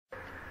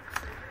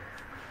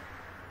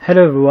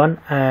Hello everyone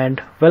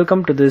and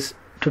welcome to this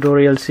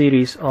tutorial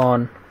series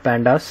on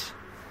Pandas.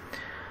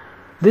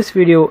 This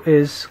video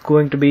is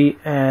going to be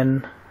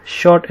an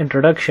short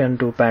introduction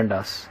to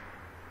Pandas.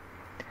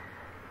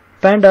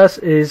 Pandas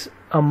is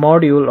a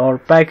module or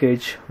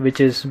package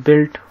which is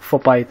built for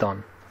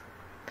Python.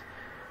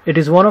 It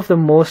is one of the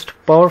most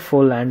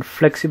powerful and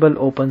flexible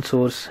open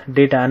source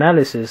data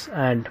analysis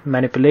and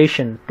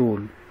manipulation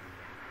tool.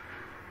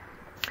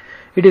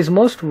 It is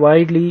most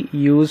widely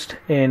used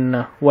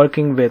in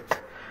working with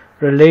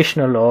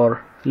relational or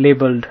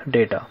labeled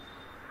data.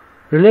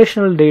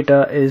 Relational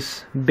data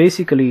is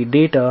basically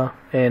data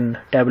in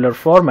tabular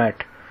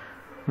format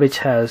which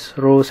has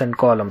rows and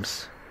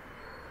columns.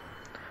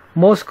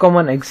 Most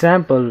common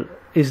example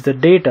is the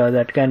data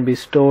that can be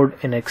stored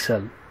in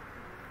Excel.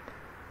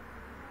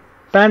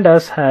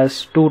 Pandas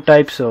has two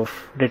types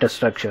of data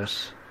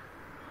structures.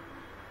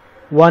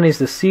 One is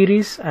the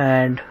series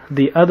and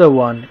the other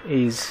one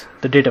is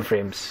the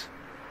DataFrames.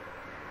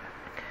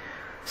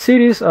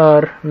 Series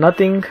are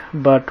nothing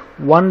but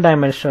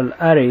one-dimensional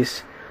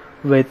arrays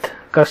with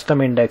custom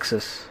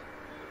indexes.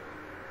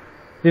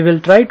 We will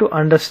try to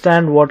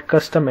understand what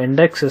custom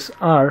indexes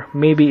are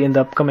maybe in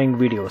the upcoming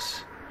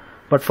videos.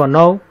 But for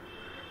now,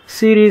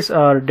 series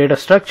are data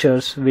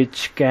structures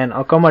which can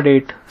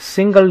accommodate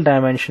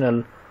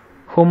single-dimensional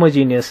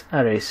homogeneous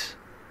arrays.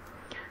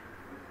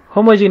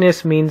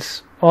 Homogeneous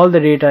means all the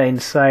data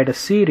inside a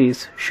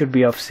series should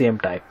be of same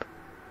type.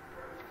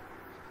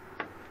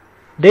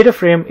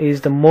 DataFrame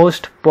is the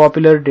most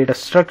popular data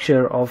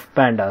structure of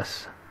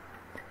Pandas.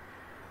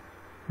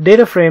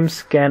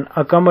 DataFrames can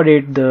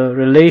accommodate the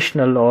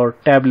relational or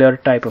tabular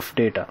type of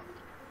data.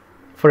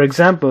 For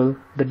example,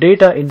 the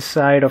data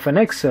inside of an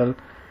Excel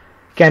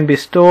can be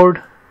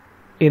stored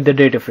in the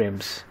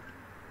DataFrames.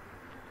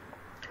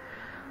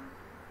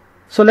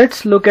 So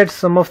let's look at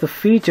some of the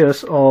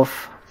features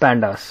of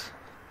Pandas.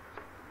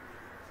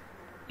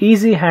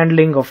 Easy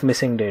handling of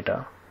missing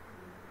data.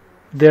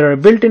 There are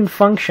built-in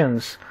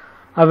functions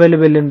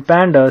available in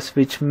Pandas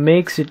which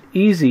makes it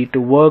easy to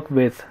work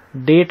with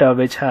data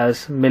which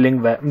has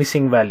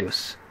missing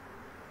values.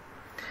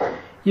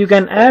 You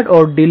can add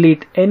or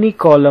delete any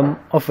column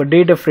of a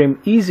data frame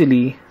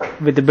easily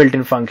with the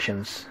built-in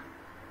functions.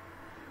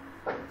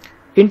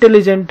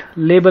 Intelligent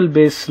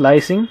label-based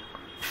slicing,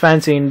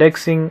 fancy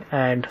indexing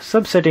and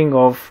subsetting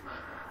of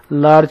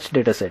large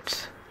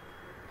datasets.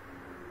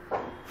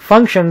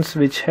 Functions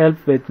which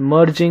help with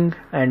merging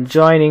and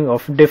joining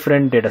of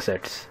different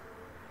datasets.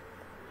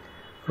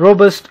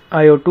 Robust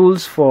I/O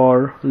tools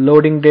for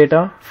loading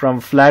data from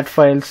flat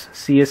files,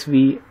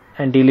 CSV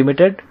and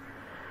delimited,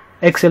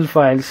 Excel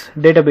files,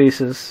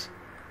 databases,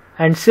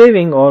 and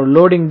saving or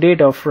loading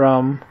data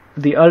from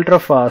the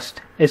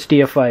ultra-fast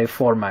HDFI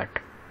format.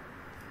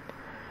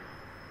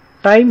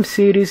 Time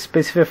series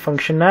specific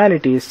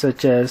functionalities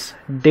such as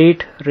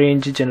date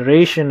range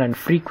generation and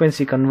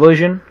frequency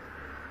conversion,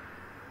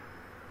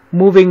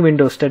 moving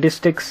window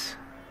statistics,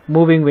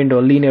 moving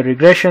window linear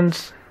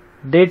regressions,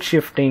 date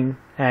shifting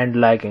and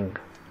lagging.